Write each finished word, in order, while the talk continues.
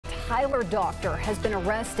Tyler doctor has been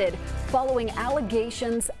arrested following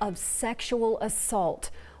allegations of sexual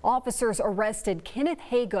assault. Officers arrested Kenneth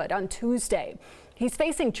Haygood on Tuesday. He's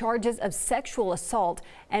facing charges of sexual assault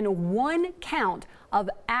and 1 count of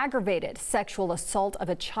aggravated sexual assault of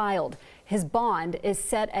a child. His bond is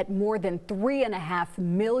set at more than $3.5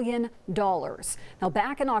 million. Now,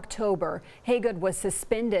 back in October, Haygood was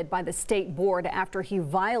suspended by the state board after he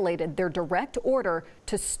violated their direct order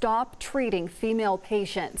to stop treating female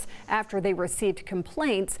patients after they received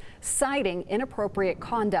complaints citing inappropriate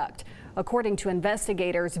conduct. According to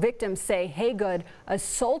investigators, victims say Haygood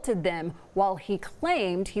assaulted them while he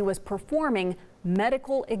claimed he was performing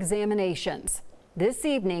medical examinations. This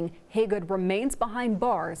evening, Haygood remains behind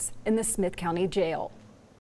bars in the Smith County Jail.